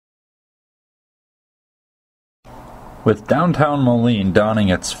With downtown Moline donning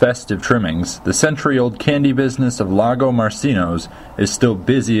its festive trimmings, the century-old candy business of Lagomarcino's is still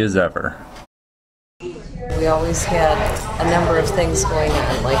busy as ever. We always had a number of things going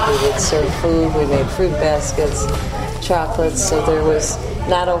on, like we would serve food, we made fruit baskets, chocolates, so there was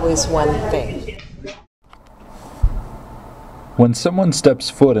not always one thing. When someone steps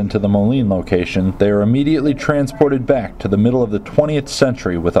foot into the Moline location, they are immediately transported back to the middle of the 20th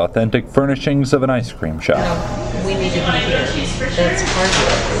century with authentic furnishings of an ice cream shop. We need to be here. That's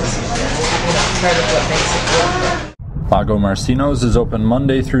part of what makes it work. Lagomarcino's is open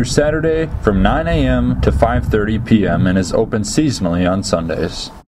Monday through Saturday from 9 a.m. to 5:30 p.m. and is open seasonally on Sundays.